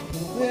from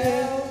the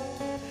well?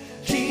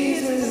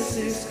 Jesus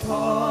is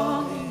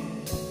calling.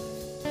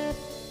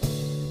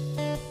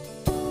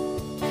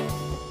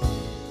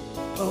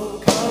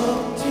 Oh,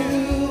 come to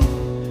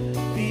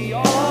the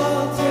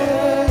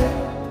altar.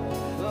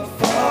 The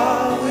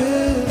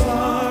Father's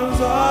arms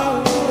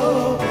are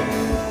open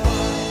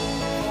wide.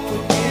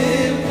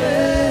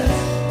 Forgiveness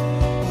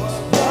was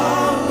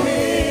bought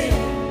with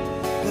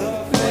the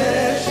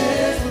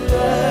precious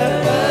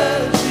blood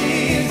of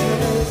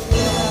Jesus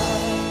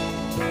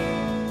Christ.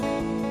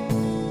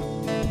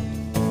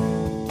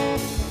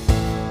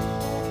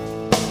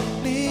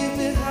 Leave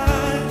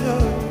behind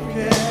your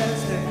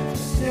regrets and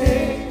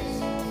mistakes.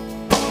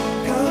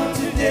 Come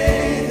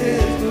today,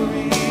 there's no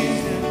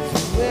reason to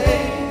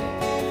wait.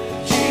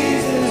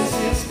 Jesus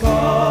is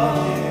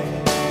calling.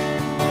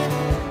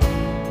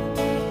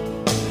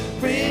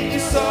 Bring your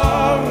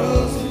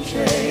sorrows and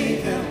trade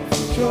them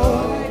for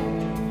joy.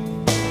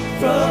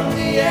 From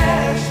the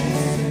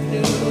ashes a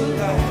new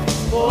life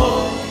is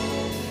born.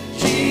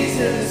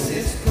 Jesus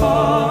is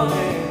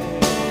calling.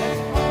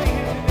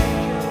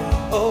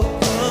 Oh,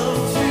 come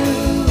to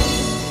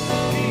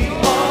the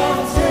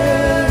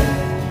altar.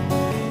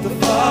 The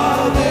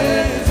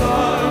Father's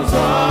arms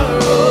are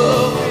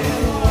open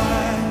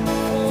wide.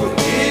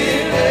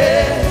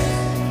 Forgiveness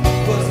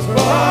was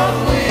brought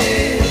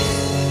with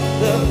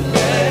the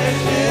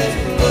precious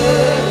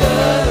blood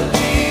of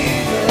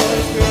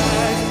Jesus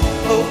Christ.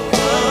 Oh,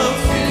 come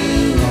to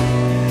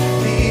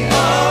the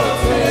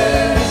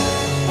altar.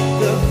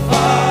 The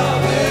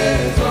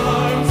Father's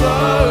arms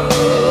are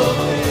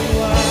open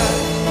wide.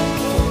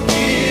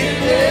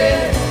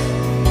 Forgiveness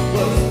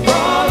was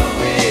brought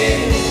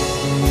with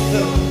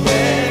the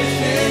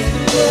precious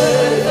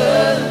blood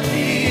of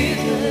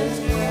Jesus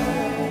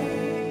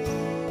Christ.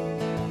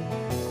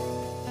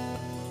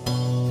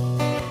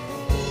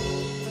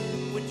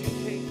 Would you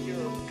take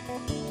your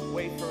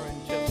wafer and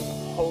just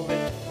hold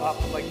it up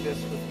like this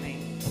with me?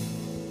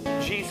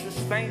 Jesus,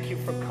 thank you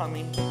for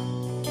coming.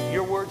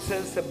 Your word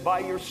says that by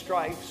your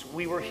stripes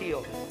we were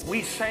healed.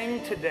 We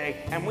sang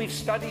today and we've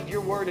studied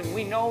your word, and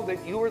we know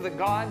that you are the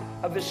God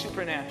of the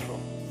supernatural.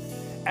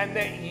 and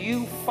that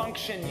you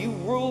function, you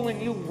rule,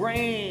 and you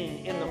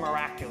reign in the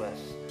miraculous.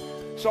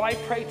 So I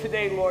pray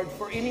today, Lord,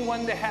 for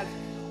anyone that has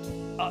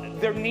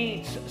their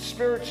needs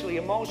spiritually,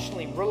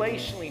 emotionally,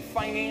 relationally,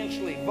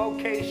 financially,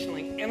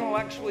 vocationally,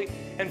 intellectually,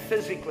 and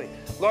physically.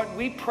 Lord,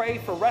 we pray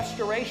for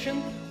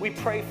restoration, we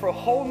pray for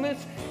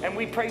wholeness, and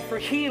we pray for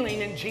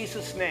healing in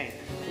Jesus' name.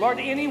 Lord,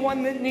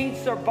 anyone that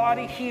needs their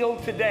body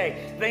healed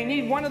today, they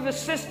need one of the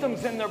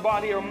systems in their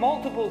body or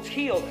multiples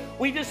healed,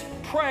 we just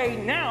pray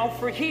now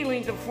for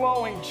healing to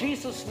flow in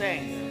Jesus'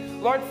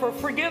 name. Lord, for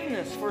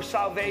forgiveness, for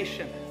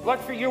salvation. Lord,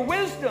 for your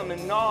wisdom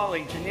and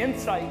knowledge and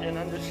insight and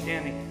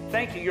understanding.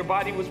 Thank you. Your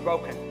body was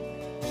broken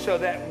so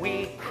that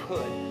we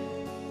could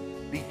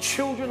be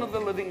children of the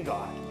living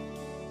God.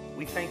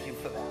 We thank you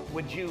for that.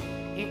 Would you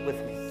eat with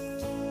me?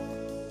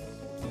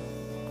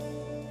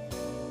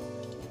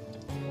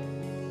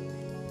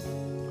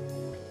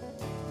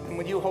 And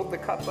would you hold the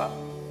cup up?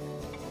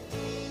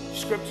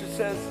 Scripture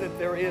says that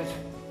there is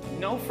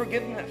no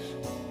forgiveness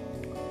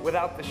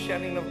without the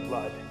shedding of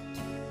blood.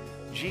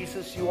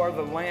 Jesus, you are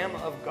the Lamb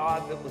of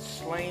God that was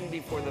slain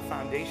before the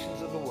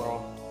foundations of the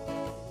world.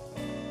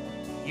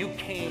 You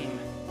came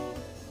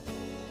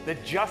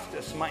that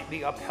justice might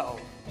be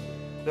upheld,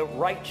 that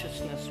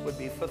righteousness would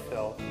be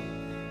fulfilled.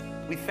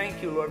 We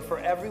thank you, Lord, for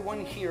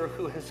everyone here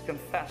who has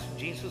confessed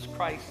Jesus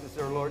Christ as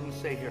their Lord and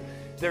Savior.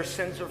 Their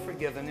sins are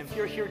forgiven. If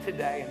you're here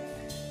today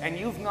and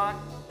you've not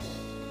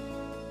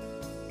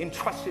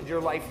entrusted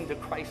your life into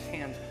Christ's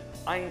hands,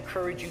 I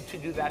encourage you to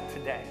do that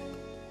today.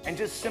 And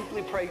just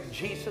simply pray,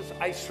 Jesus,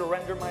 I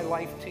surrender my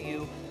life to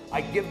you. I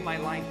give my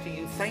life to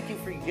you. Thank you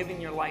for giving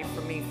your life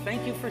for me.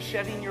 Thank you for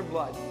shedding your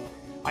blood.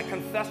 I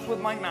confess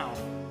with my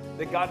mouth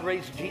that God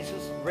raised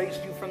Jesus,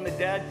 raised you from the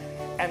dead,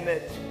 and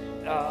that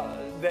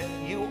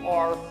you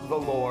are the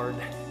Lord.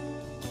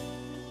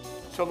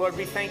 So, Lord,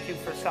 we thank you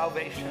for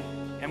salvation,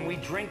 and we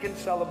drink in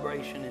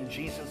celebration in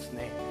Jesus'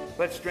 name.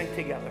 Let's drink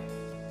together.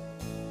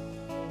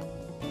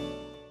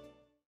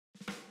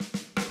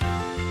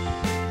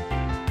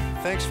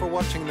 Thanks for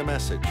watching the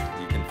message.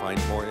 You can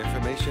find more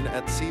information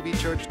at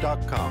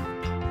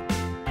cvchurch.com.